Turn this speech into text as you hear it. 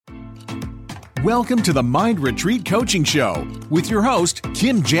Welcome to the Mind Retreat Coaching Show with your host,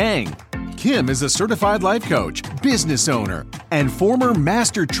 Kim Jang. Kim is a certified life coach, business owner, and former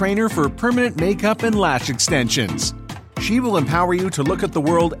master trainer for permanent makeup and lash extensions. She will empower you to look at the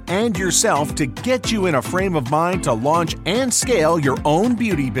world and yourself to get you in a frame of mind to launch and scale your own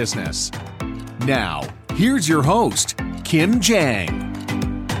beauty business. Now, here's your host, Kim Jang.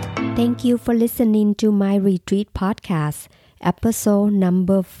 Thank you for listening to my retreat podcast, episode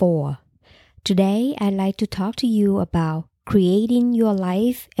number 4. Today, I'd like to talk to you about creating your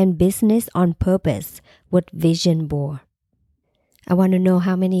life and business on purpose with Vision Board. I want to know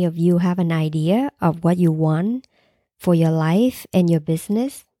how many of you have an idea of what you want for your life and your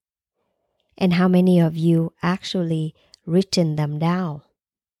business, and how many of you actually written them down.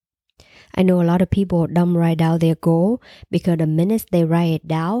 I know a lot of people don't write down their goal because the minute they write it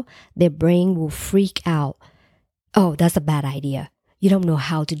down, their brain will freak out. Oh, that's a bad idea. You don't know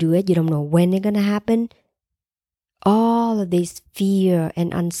how to do it. You don't know when it's going to happen. All of this fear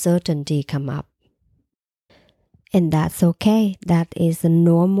and uncertainty come up. And that's okay. That is a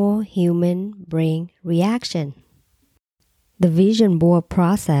normal human brain reaction. The vision board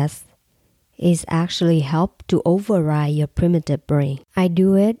process is actually help to override your primitive brain. I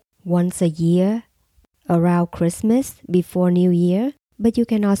do it once a year around Christmas before New Year, but you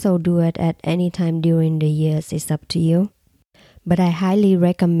can also do it at any time during the years. It's up to you. But I highly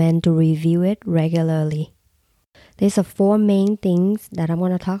recommend to review it regularly. There's 4 main things that I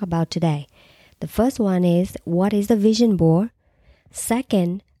want to talk about today. The first one is, what is a vision board?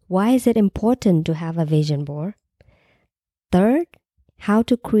 Second, why is it important to have a vision board? Third, how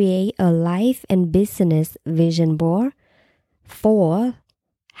to create a life and business vision board. 4,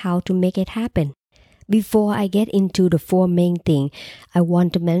 how to make it happen. Before I get into the 4 main things, I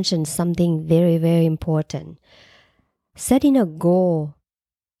want to mention something very, very important. Setting a goal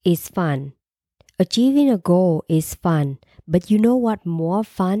is fun. Achieving a goal is fun. But you know what more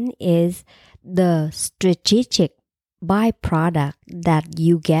fun is? The strategic byproduct that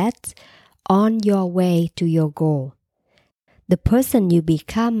you get on your way to your goal. The person you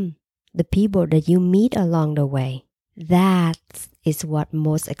become, the people that you meet along the way. That is what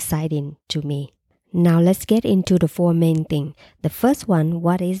most exciting to me. Now let's get into the 4 main things. The first one,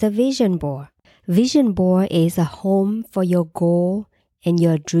 what is a vision board? Vision board is a home for your goal and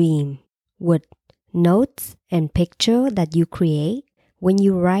your dream with notes and picture that you create. When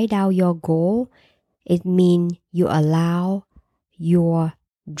you write out your goal, it means you allow your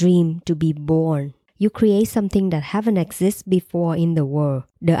dream to be born. You create something that haven't existed before in the world.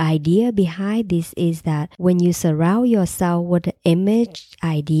 The idea behind this is that when you surround yourself with the image,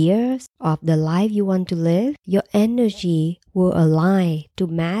 ideas of the life you want to live, your energy will align to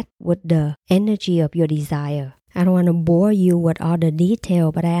match with the energy of your desire. I don't want to bore you with all the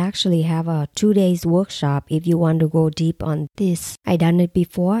detail, but I actually have a 2 days workshop if you want to go deep on this. I done it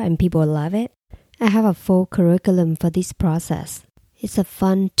before and people love it. I have a full curriculum for this process. It's a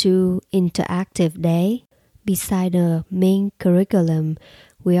fun 2 interactive day. Beside the main curriculum,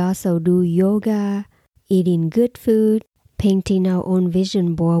 we also do yoga, eating good food, painting our own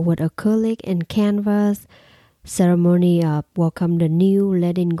vision board with acrylic and canvas, ceremony of welcome the new,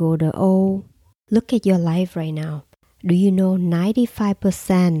 letting go the old. Look at your life right now. Do you know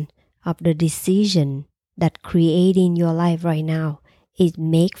 95% of the decision that creating your life right now is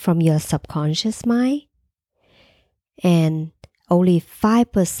made from your subconscious mind? And only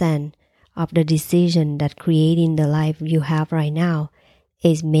 5% of the decision that creating the life you have right now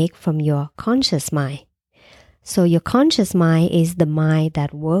is made from your conscious mind. So your conscious mind is the mind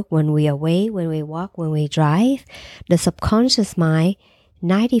that works when we are awake, when we walk, when we drive. The subconscious mind,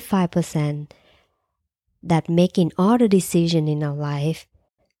 95% that making all the decisions in our life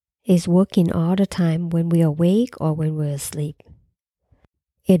is working all the time when we are awake or when we're asleep.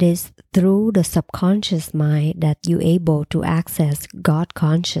 It is through the subconscious mind that you're able to access God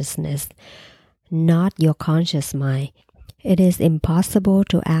consciousness, not your conscious mind. It is impossible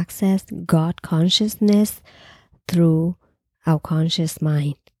to access God consciousness through our conscious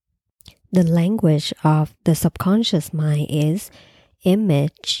mind. The language of the subconscious mind is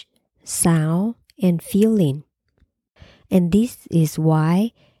image, sound, and feeling. And this is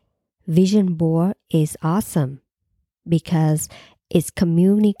why Vision Board is awesome, because it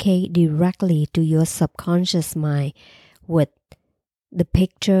communicates directly to your subconscious mind with the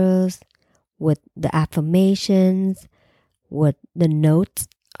pictures, with the affirmations, with the notes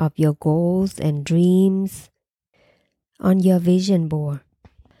of your goals and dreams on your vision board.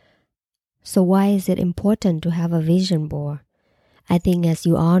 So why is it important to have a vision board? I think, as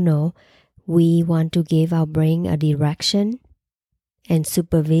you all know, we want to give our brain a direction and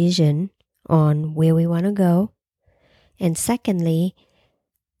supervision on where we want to go. And secondly,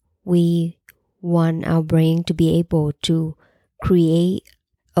 we want our brain to be able to create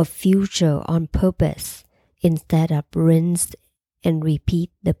a future on purpose instead of rinse and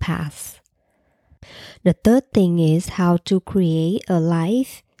repeat the past. The third thing is how to create a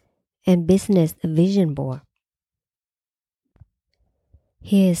life and business vision board.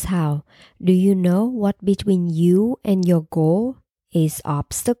 Here's how. Do you know what between you and your goal is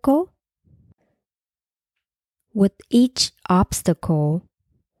obstacle? With each obstacle,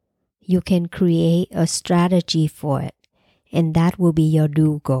 you can create a strategy for it, and that will be your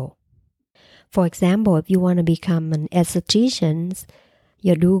do goal. For example, if you want to become an esthetician,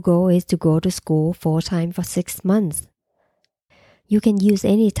 your do goal is to go to school full-time for 6 months. You can use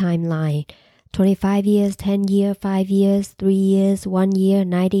any timeline, 25 years, 10 years, 5 years, 3 years, 1 year,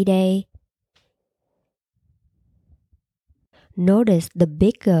 90 days. Notice the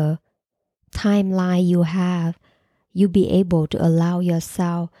bigger timeline you have, you'll be able to allow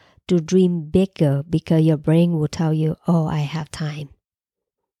yourself to dream bigger because your brain will tell you, oh, I have time.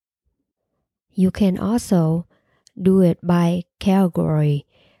 You can also do it by category,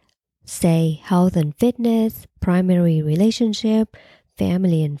 say health and fitness, primary relationship,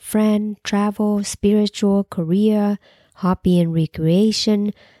 family and friend, travel, spiritual, career, hobby and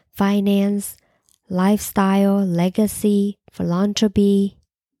recreation, finance, lifestyle, legacy, philanthropy.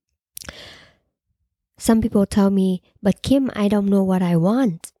 Some people tell me, but Kim, I don't know what I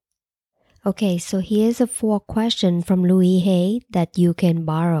want. Okay, so here's a 4 questions from Louis Hay that you can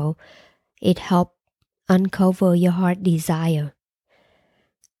borrow. It helps uncover your heart desire.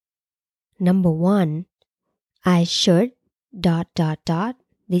 Number 1, I should ...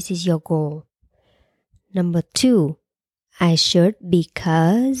 This is your goal. Number 2, I should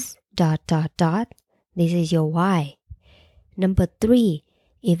because ... This is your why. Number 3,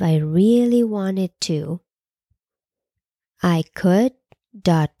 if I really wanted to, I could ...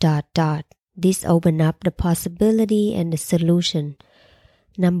 This open up the possibility and the solution.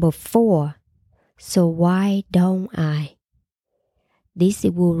 Number 4, so why don't I? This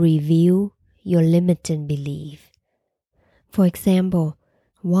will reveal your limiting belief. For example,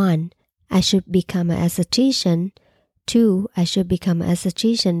 1, I should become an esthetician. 2, I should become an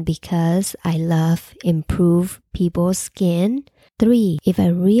esthetician because I love improve people's skin. 3, if I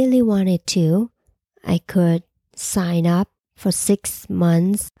really wanted to, I could sign up for 6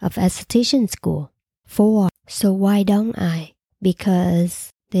 months of esthetician school. 4, so why don't I? Because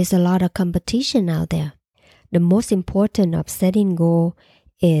there's a lot of competition out there. The most important of setting goal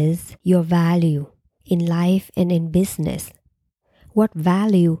is your value in life and in business. What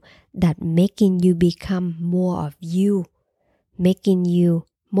value that making you become more of you, making you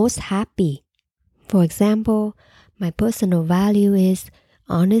most happy. For example, my personal value is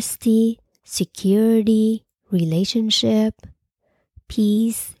honesty, security, relationship,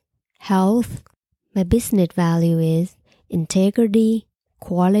 peace, health. My business value is integrity,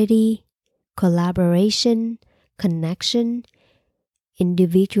 quality, collaboration, connection,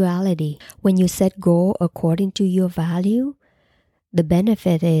 individuality. When you set goal according to your value, the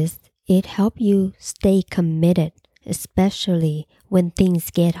benefit is it helps you stay committed, especially when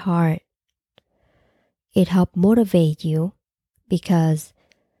things get hard. It helps motivate you because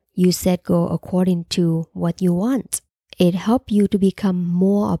you set goal according to what you want. It helps you to become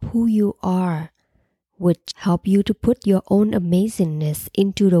more of who you are, which help you to put your own amazingness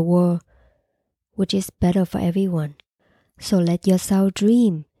into the world, which is better for everyone. So let yourself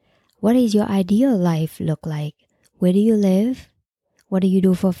dream. What is your ideal life look like? Where do you live? What do you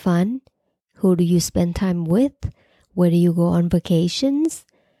do for fun? Who do you spend time with? Where do you go on vacations?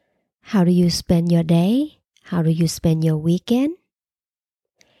 How do you spend your day? How do you spend your weekend?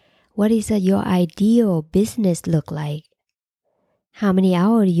 What is your ideal business look like? How many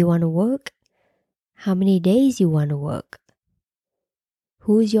hours do you want to work? How many days you want to work?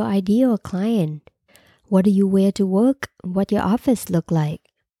 Who is your ideal client? What do you wear to work? What your office look like?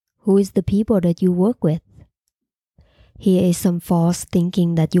 Who is the people that you work with? Here is some false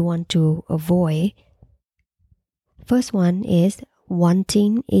thinking that you want to avoid. First one is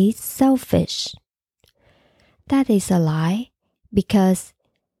wanting is selfish. That is a lie because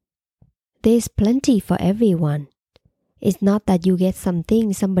there's plenty for everyone. It's not that you get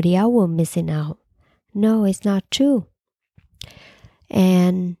something somebody else will missing out. No, it's not true.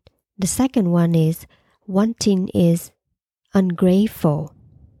 And the second one is wanting is ungrateful.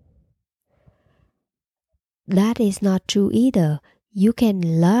 That is not true either. You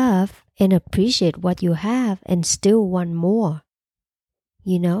can love and appreciate what you have and still want more.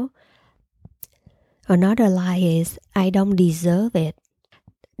 You know? Another lie is, I don't deserve it.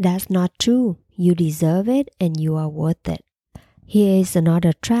 That's not true. You deserve it and you are worth it. Here is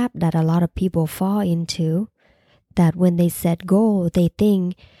another trap that a lot of people fall into, that when they set goal, they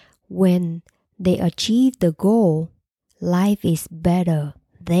think when they achieve the goal, life is better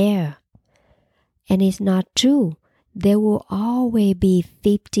there. And it's not true. There will always be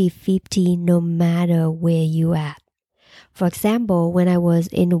 50-50 no matter where you at. For example, when I was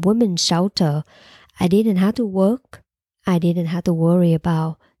in a women's shelter, I didn't have to work. I didn't have to worry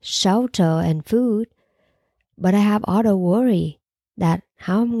about shelter and food. But I have other worry that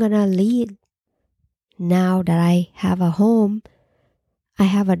how I'm gonna lead. Now that I have a home, I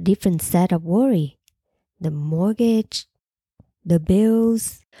have a different set of worry. The mortgage, the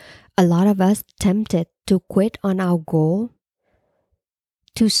bills. A lot of us tempted to quit on our goal.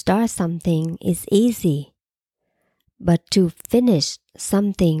 To start something is easy, but to finish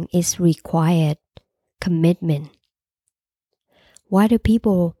something is required commitment. Why do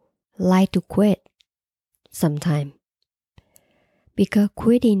people like to quit sometimes? Because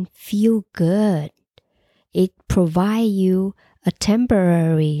quitting feels good. It provides you a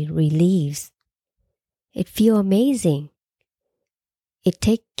temporary relief. It feels amazing. It's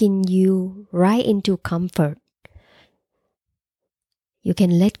taking you right into comfort. You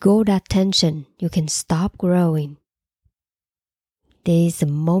can let go that tension. You can stop growing. There is a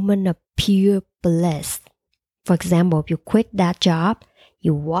moment of pure bliss. For example, if you quit that job,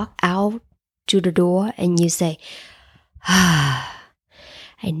 you walk out to the door and you say, I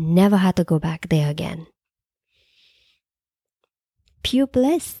never had to go back there again. Pure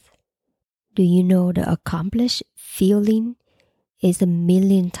bliss. Do you know the accomplished feeling is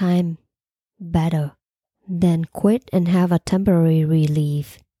 1,000,000 times better than quit and have a temporary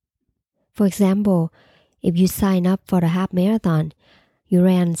relief? For example, if you sign up for the half marathon, you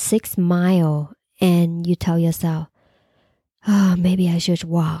ran 6 miles and you tell yourself, maybe I should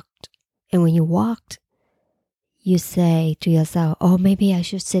walk. And when you walked, you say to yourself, maybe I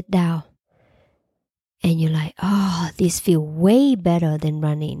should sit down. And you're like, this feels way better than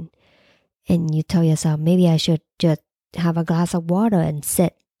running. And you tell yourself, maybe I should just have a glass of water and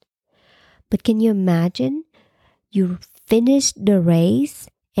sit. But can you imagine you finish the race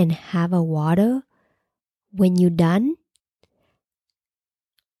and have a water when you're done?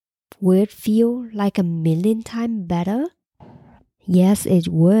 Would it feel like 1,000,000 times better? Yes, it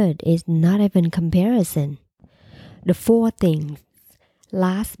would. It's not even comparison. The 4 things,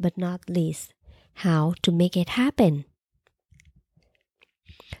 last but not least, how to make it happen.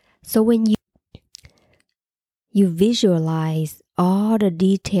 So when you visualize all the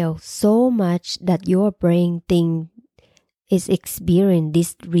details so much that your brain thinks is experiencing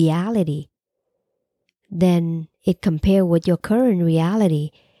this reality, then it compares with your current reality.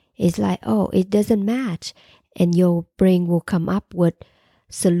 It's like, it doesn't match. And your brain will come up with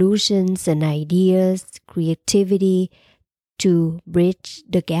solutions and ideas, creativity to bridge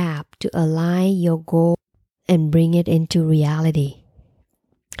the gap, to align your goal and bring it into reality.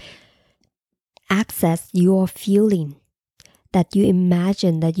 Access your feeling that you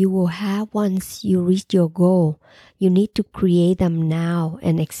imagine that you will have once you reach your goal. You need to create them now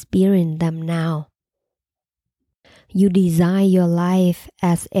and experience them now. You design your life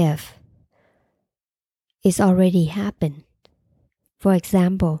as if it's already happened. For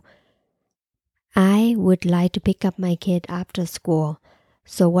example, I would like to pick up my kid after school.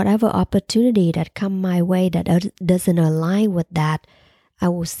 So whatever opportunity that come my way that doesn't align with that, I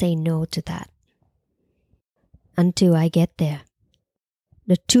will say no to that until I get there.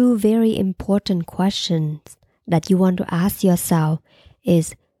 The 2 very important questions that you want to ask yourself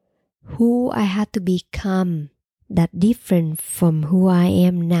is who I had to become that different from who I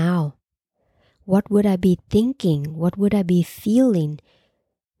am now. What would I be thinking? What would I be feeling?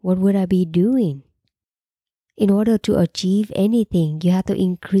 What would I be doing? In order to achieve anything, you have to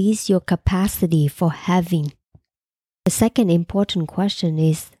increase your capacity for having. The second important question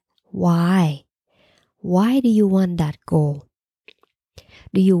is why? Why do you want that goal?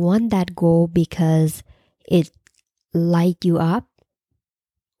 Do you want that goal because it lights you up?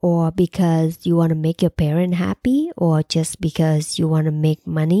 Or because you want to make your parent happy? Or just because you want to make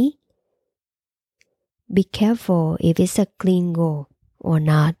money? Be careful if it's a clean goal or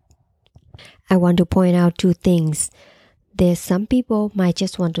not. I want to point out 2 things. There's some people might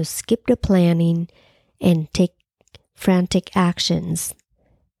just want to skip the planning and take frantic actions.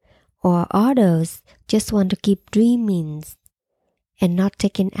 Or others just want to keep dreaming and not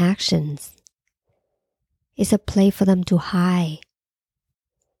taking actions. It's a place for them to hide.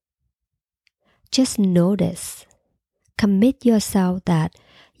 Just notice. Commit yourself that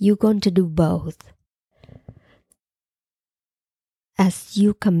you're going to do both. as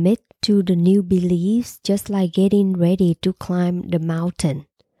you commit to the new beliefs, just like getting ready to climb the mountain.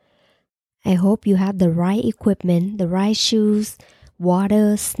 I hope you have the right equipment, the right shoes,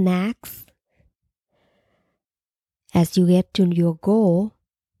 water, snacks. As you get to your goal,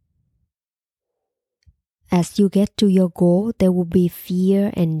 there will be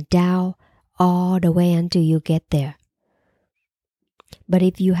fear and doubt all the way until you get there. But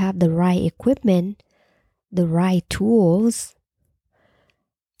if you have the right equipment, the right tools,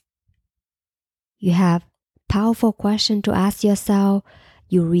 you have powerful questions to ask yourself,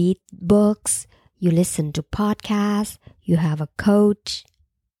 you read books, you listen to podcasts, you have a coach,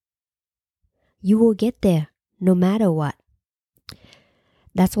 you will get there no matter what.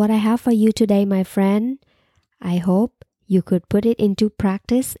 That's what I have for you today, my friend. I hope you could put it into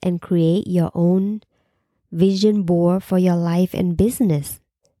practice and create your own vision board for your life and business.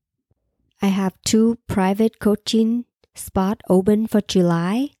 I have 2 private coaching spots open for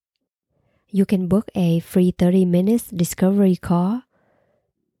July. You can book a free 30 minutes discovery call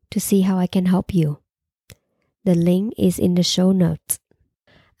to see how I can help you. The link is in the show notes.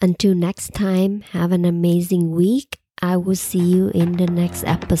 Until next time, have an amazing week. I will see you in the next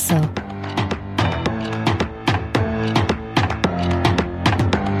episode.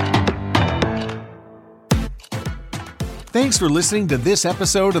 Thanks for listening to this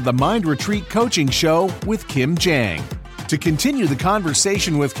episode of the Mind Retreat Coaching Show with Kim Jang. To continue the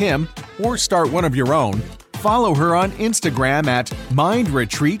conversation with Kim or start one of your own, follow her on Instagram at Mind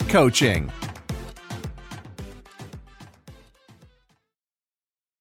Retreat Coaching.